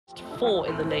4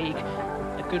 in the league,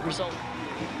 a good result.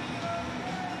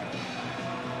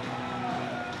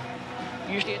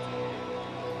 Usually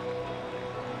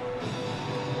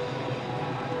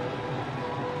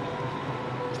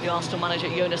the Arsenal manager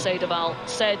Yui Hasegawa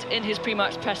said in his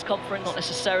pre-match press conference, not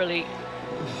necessarily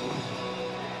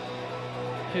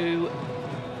who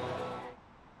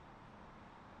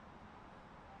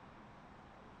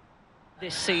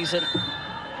this season.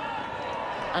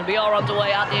 And we are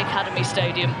underway at the Academy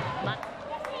Stadium.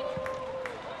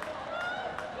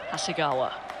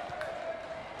 Hasegawa.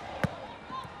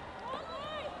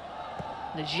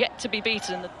 And is yet to be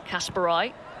beaten in the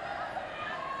Kasparai.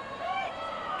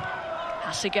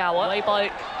 Hasegawa, away by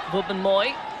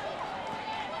Moi.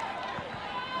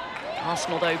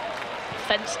 Arsenal, though,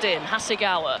 fenced in.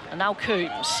 Hasegawa, and now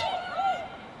Coombs.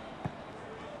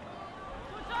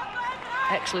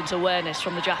 Excellent awareness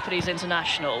from the Japanese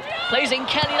international. Plays in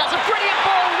Kelly, that's a brilliant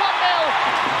ball, 1-0.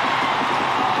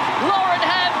 Lauren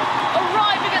Hem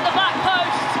arriving at the back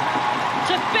post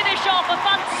to finish off a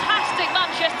fantastic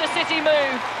Manchester City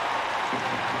move.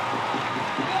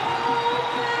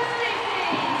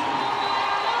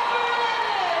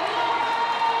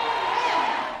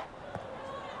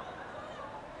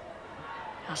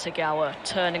 Hasegawa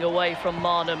turning away from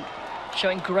Marnham,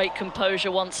 showing great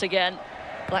composure once again.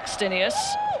 Blackstenius,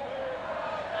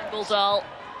 Angeldal,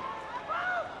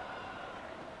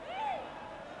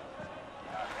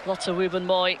 Lotta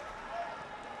Moi.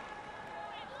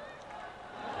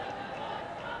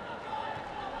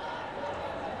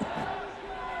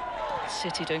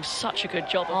 City doing such a good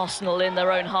job. Arsenal in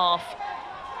their own half.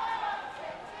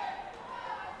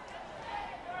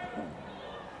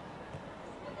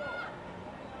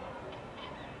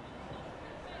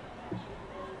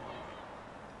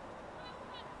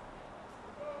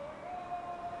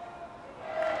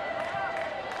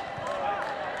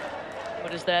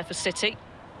 What is there for City?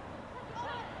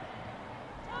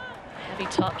 Heavy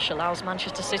touch allows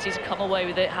Manchester City to come away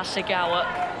with it. Hasegawa,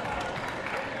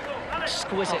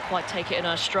 exquisite, quite take it in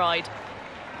her stride.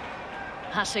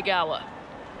 Hasegawa,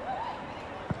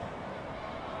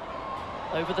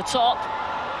 over the top.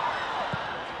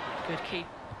 Good keep.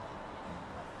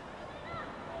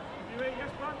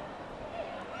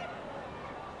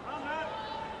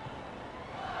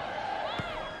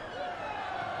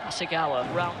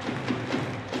 Hasegawa round.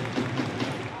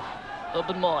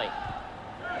 Moi.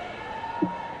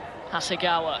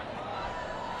 Hasegawa.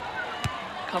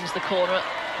 Comes the corner,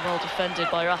 well defended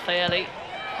by Raffaelli.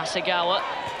 Hasegawa.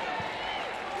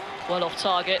 Well off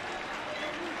target.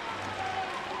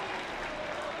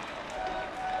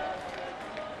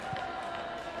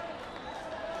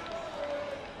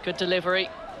 Good delivery.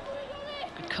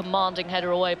 Good commanding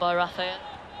header away by Raffaelli.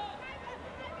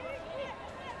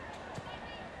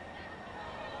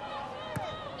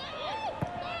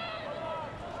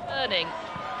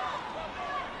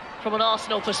 From an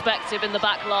Arsenal perspective in the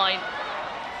back line.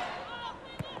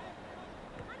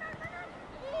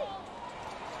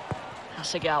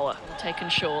 Hasegawa taken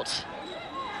short.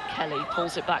 Kelly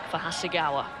pulls it back for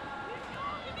Hasegawa.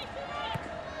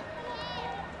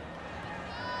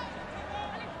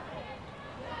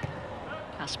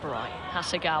 Kasparai,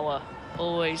 Hasegawa,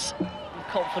 always with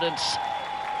confidence.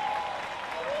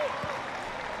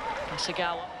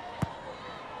 Hasegawa.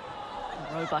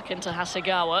 Row back into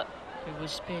Hasegawa, who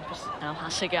was being... Now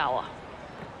Hasegawa.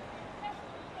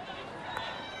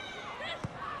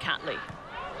 Catley.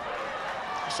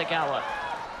 Hasegawa.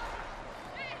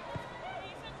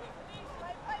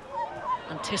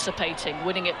 Anticipating,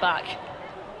 winning it back.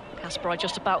 Kasparai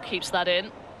just about keeps that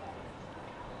in.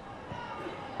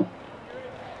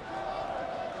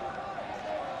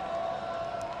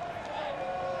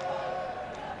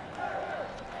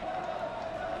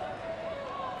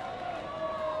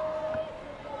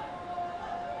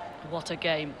 What a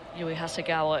game Yui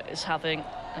Hasegawa is having,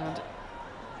 and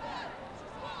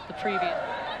the previous.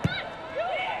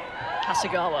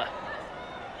 Hasegawa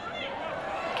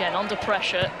again under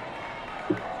pressure.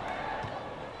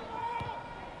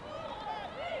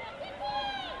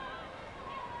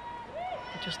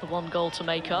 Just the one goal to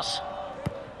make us.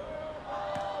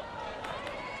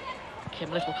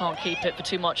 Kim Little can't keep it for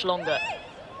too much longer.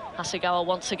 Hasegawa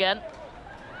once again.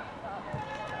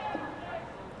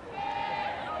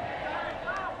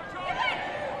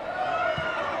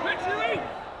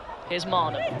 Here's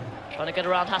Marnham, trying to get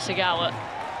around Hasegawa.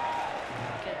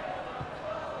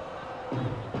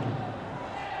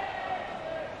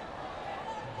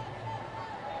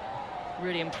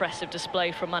 Really impressive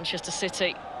display from Manchester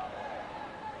City.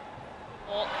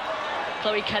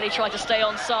 Chloe Kelly tried to stay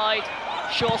onside.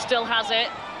 Shaw still has it.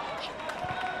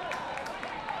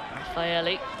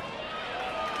 Raffaelli.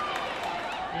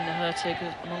 Nina Hurtig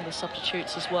among the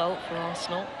substitutes as well for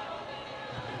Arsenal.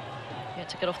 Yet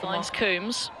to get off the lines.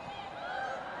 Coombs.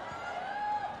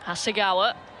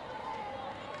 Hasegawa.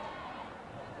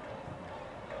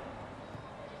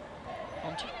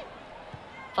 On to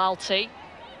Valti.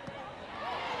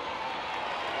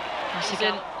 Passes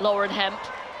in Lauren Hemp.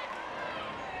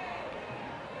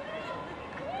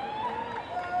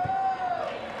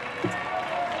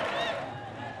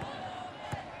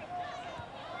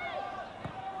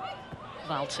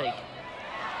 Valti.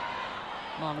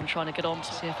 Marnham trying to get on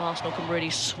to see if Arsenal can really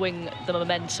swing the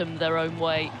momentum their own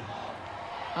way.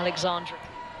 Alexandra.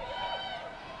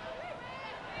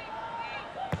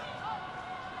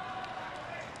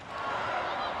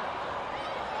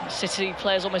 City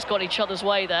players almost got each other's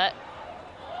way there.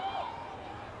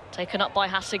 Taken up by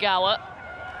Hasegawa.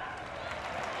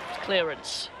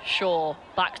 Clearance. Shaw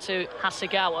back to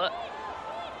Hasegawa.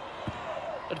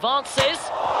 Advances.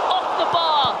 Off the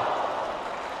bar.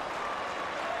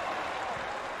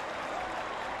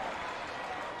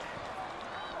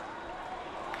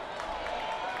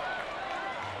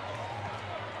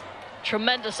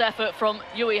 Tremendous effort from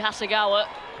Yui Hasegawa.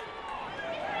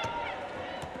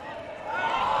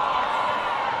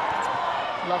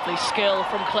 Lovely skill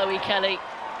from Chloe Kelly.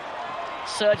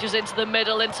 Surges into the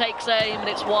middle and takes aim, and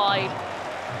it's wide.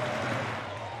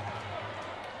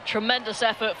 Tremendous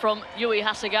effort from Yui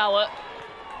Hasegawa.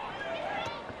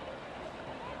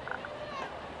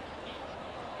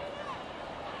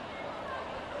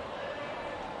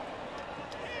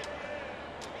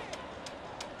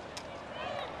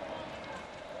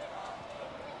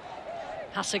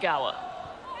 Hasegawa.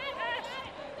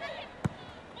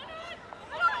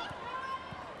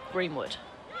 Greenwood.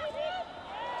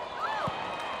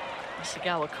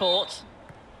 Hasegawa caught.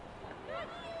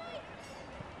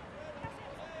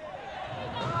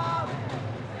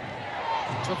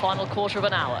 To the final quarter of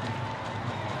an hour.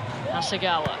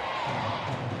 Hasegawa.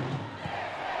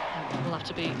 We'll have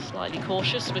to be slightly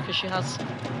cautious because she has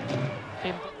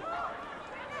been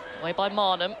away by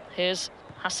Marnham. Here's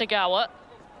Hasegawa.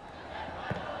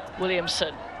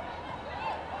 Williamson.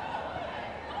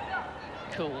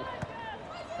 Cool.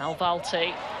 Now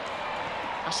Valti.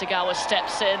 Hasegawa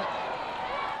steps in.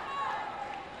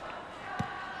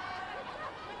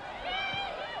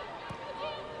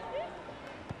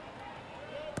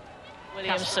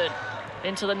 Williamson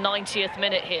into the 90th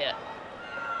minute here.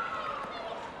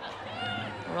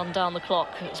 Run down the clock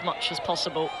as much as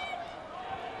possible.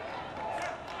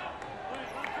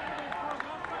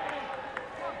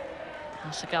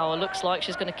 Hasegawa looks like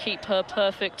she's going to keep her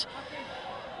perfect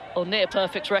or near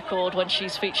perfect record when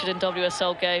she's featured in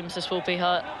WSL games. This will be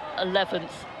her 11th.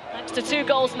 Thanks to 2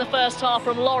 goals in the first half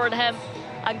from Lauren Hemp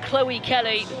and Chloe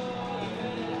Kelly.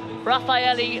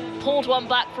 Raffaelli pulled one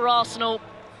back for Arsenal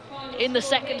in the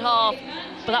second half,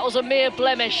 but that was a mere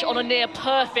blemish on a near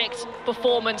perfect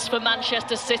performance for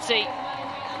Manchester City,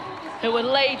 who will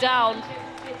lay down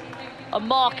a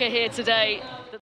marker here today